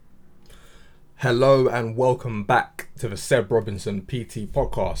Hello and welcome back to the Seb Robinson PT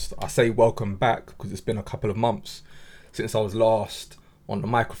podcast. I say welcome back because it's been a couple of months since I was last on the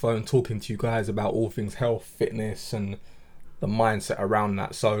microphone talking to you guys about all things health, fitness and the mindset around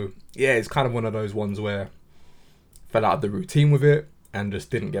that. So yeah, it's kind of one of those ones where I fell out of the routine with it and just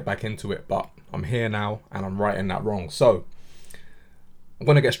didn't get back into it. But I'm here now and I'm righting that wrong. So I'm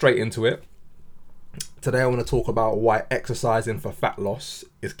going to get straight into it. Today I want to talk about why exercising for fat loss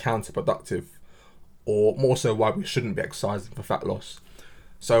is counterproductive, or more so why we shouldn't be exercising for fat loss.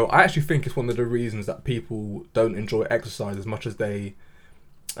 So I actually think it's one of the reasons that people don't enjoy exercise as much as they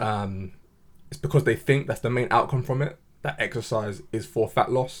it's because they think that's the main outcome from it, that exercise is for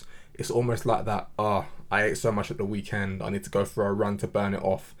fat loss. It's almost like that, I ate so much at the weekend, I need to go for a run to burn it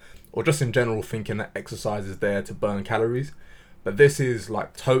off, or just in general thinking that exercise is there to burn calories. But this is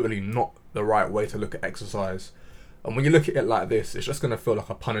like totally not the right way to look at exercise. And when you look at it like this, it's just going to feel like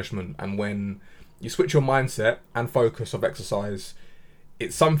a punishment. And when you switch your mindset and focus of exercise,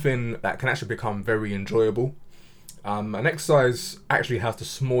 it's something that can actually become very enjoyable. And exercise actually has the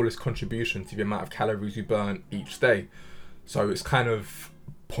smallest contribution to the amount of calories you burn each day. So it's kind of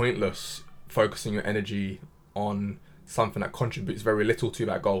pointless focusing your energy on something that contributes very little to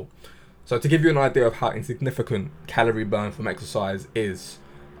that goal. So to give you an idea of how insignificant calorie burn from exercise is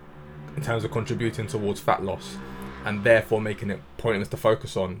in terms of contributing towards fat loss and therefore making it pointless to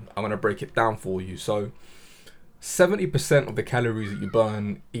focus on, I'm going to break it down for you. So 70% of the calories that you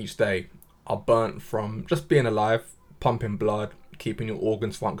burn each day are burnt from just being alive, pumping blood, keeping your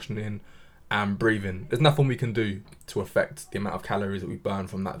organs functioning and breathing. There's nothing we can do to affect the amount of calories that we burn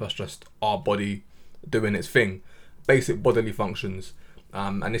from that. That's just our body doing its thing. Basic bodily functions.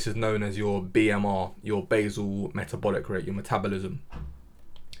 And this is known as your BMR, your basal metabolic rate, your metabolism.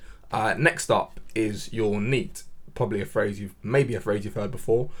 Next up is your NEAT, probably a phrase you've heard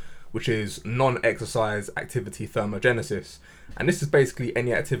before, which is non-exercise activity thermogenesis. And this is basically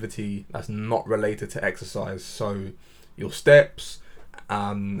any activity that's not related to exercise. So your steps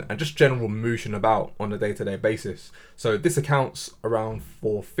and just general motion about on a day-to-day basis. So this accounts around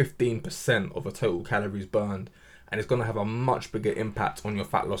for 15% of the total calories burned. And it's going to have a much bigger impact on your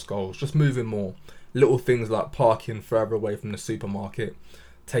fat loss goals. Just moving more. Little things like parking further away from the supermarket,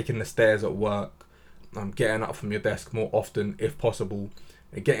 taking the stairs at work, getting up from your desk more often if possible,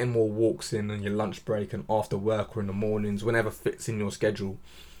 and getting more walks in on your lunch break and after work or in the mornings, whenever fits in your schedule.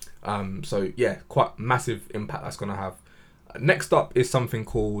 So yeah, quite massive impact that's going to have. Next up is something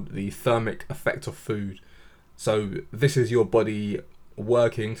called the thermic effect of food. So this is your body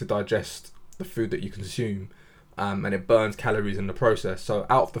working to digest the food that you consume. And it burns calories in the process. So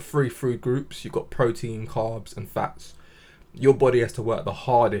out of the three food groups, you've got protein, carbs and fats. Your body has to work the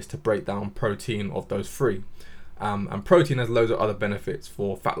hardest to break down protein of those three. And protein has loads of other benefits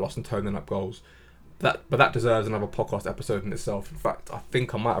for fat loss and toning up goals. But that deserves another podcast episode in itself. In fact, I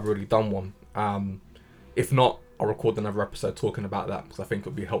think I might have already done one. If not, I'll record another episode talking about that because I think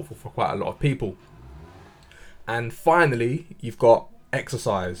it'll be helpful for quite a lot of people. And finally, you've got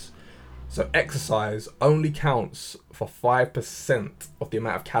exercise. So exercise only counts for 5% of the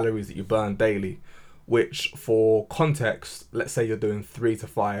amount of calories that you burn daily, which for context, let's say you're doing 3 to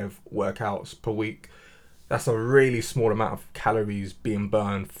 5 workouts per week. That's a really small amount of calories being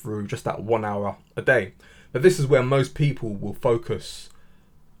burned through just that 1 hour a day. But this is where most people will focus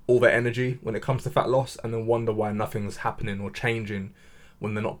all their energy when it comes to fat loss and then wonder why nothing's happening or changing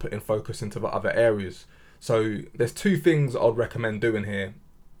when they're not putting focus into the other areas. So there's two things I'd recommend doing here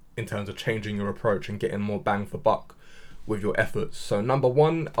in terms of changing your approach and getting more bang for buck with your efforts. So number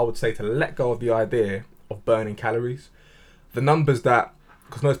one, I would say to let go of the idea of burning calories. The numbers that,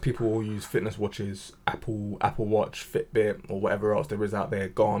 because most people will use fitness watches, Apple Watch, Fitbit or whatever else there is out there,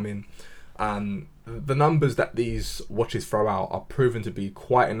 Garmin. The numbers that these watches throw out are proven to be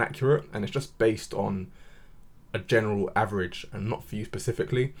quite inaccurate, and it's just based on a general average and not for you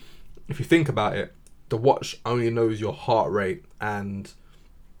specifically. If you think about it, the watch only knows your heart rate and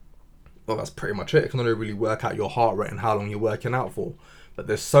well, that's pretty much it. It can only really work out your heart rate and how long you're working out for. But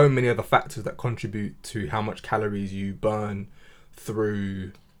there's so many other factors that contribute to how much calories you burn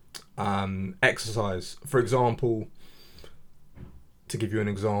through exercise. For example, to give you an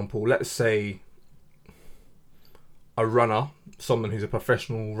example, let's say a runner, someone who's a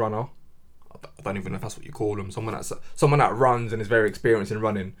professional runner, I don't even know if that's what you call them, someone that runs and is very experienced in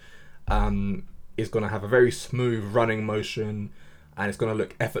running, is going to have a very smooth running motion and it's going to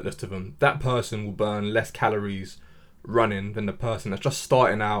look effortless to them. That person will burn less calories running than the person that's just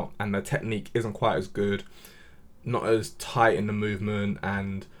starting out and the technique isn't quite as good, not as tight in the movement,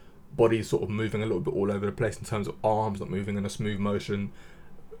 and body sort of moving a little bit all over the place in terms of arms not moving in a smooth motion.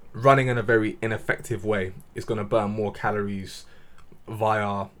 running in a very ineffective way is going to burn more calories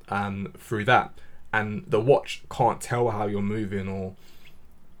via through that, and the watch can't tell how you're moving, or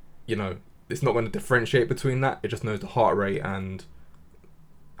it's not going to differentiate between that. It just knows the heart rate and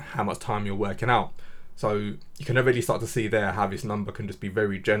how much time you're working out. So you can already start to see there how this number can just be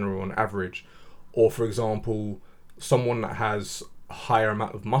very general on average. Or for example, someone that has a higher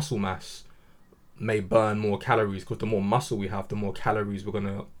amount of muscle mass may burn more calories, because the more muscle we have, the more calories we're going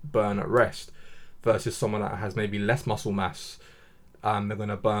to burn at rest, versus someone that has maybe less muscle mass, they're going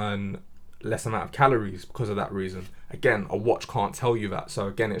to burn less amount of calories because of that reason. Again, a watch can't tell you that. So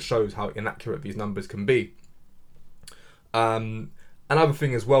again, it shows how inaccurate these numbers can be. Another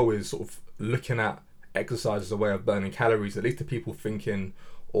thing as well is sort of looking at exercise as a way of burning calories, at least to people thinking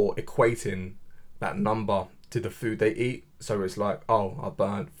or equating that number to the food they eat. So it's like, oh, I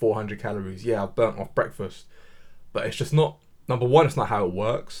burnt 400 calories. Yeah, I burnt off breakfast. But it's just not, number one, it's not how it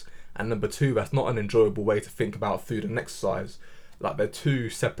works. And number two, that's not an enjoyable way to think about food and exercise. Like, they're two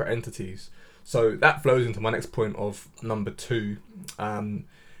separate entities. So that flows into my next point of number 2.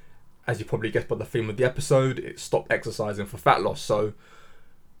 As you probably guessed by the theme of the episode, it's stop exercising for fat loss. So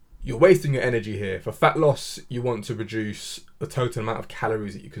you're wasting your energy here. For fat loss, you want to reduce the total amount of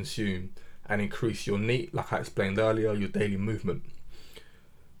calories that you consume and increase your NEAT, like I explained earlier, your daily movement.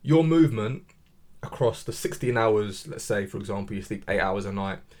 Your movement across the 16 hours, let's say, for example, you sleep 8 hours a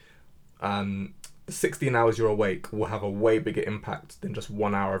night, the 16 hours you're awake will have a way bigger impact than just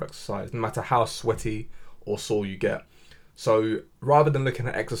 1 hour of exercise, no matter how sweaty or sore you get. So rather than looking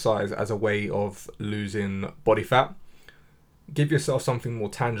at exercise as a way of losing body fat, give yourself something more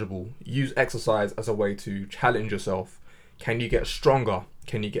tangible. Use exercise as a way to challenge yourself. Can you get stronger?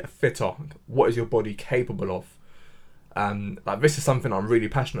 Can you get fitter? What is your body capable of? Like, this is something I'm really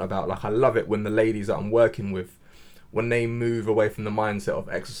passionate about. Like, I love it when the ladies that I'm working with, when they move away from the mindset of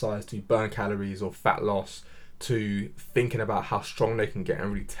exercise to burn calories or fat loss, to thinking about how strong they can get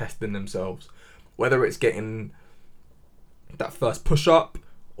and really testing themselves. Whether it's getting that first push-up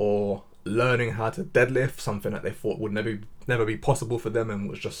or learning how to deadlift, something that they thought would never be possible for them and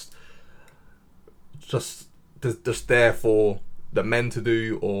was just there for the men to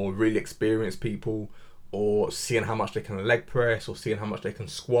do, or really experienced people, or seeing how much they can leg press, or seeing how much they can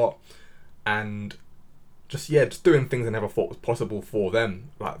squat, and just doing things they never thought was possible for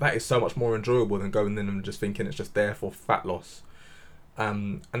them. Like, that is so much more enjoyable than going in and just thinking it's just there for fat loss.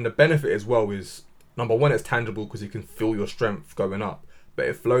 And the benefit as well is, number one, it's tangible because you can feel your strength going up, but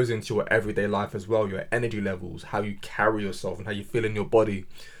it flows into your everyday life as well, your energy levels, how you carry yourself and how you feel in your body,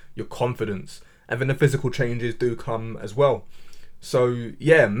 your confidence, and then the physical changes do come as well. So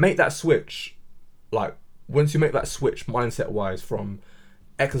yeah, make that switch. Like, once you make that switch mindset wise from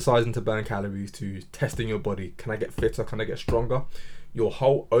exercising to burn calories to testing your body, can I get fitter, can I get stronger, your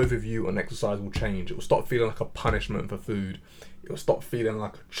whole overview on exercise will change. It will stop feeling like a punishment for food. It will stop feeling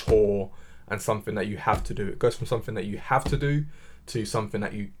like a chore and something that you have to do. It goes from something that you have to do to something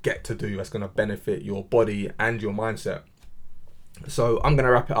that you get to do that's going to benefit your body and your mindset. So I'm going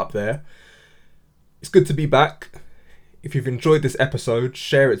to wrap it up there. It's good to be back. If you've enjoyed this episode,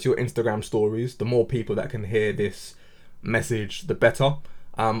 share it to your Instagram stories. The more people that can hear this message, the better.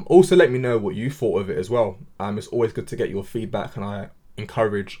 Also, let me know what you thought of it as well. It's always good to get your feedback, and I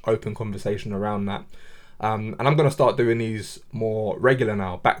encourage open conversation around that. And I'm going to start doing these more regular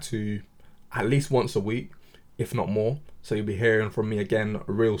now, back to at least once a week, if not more. So you'll be hearing from me again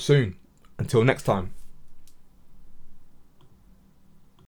real soon. Until next time.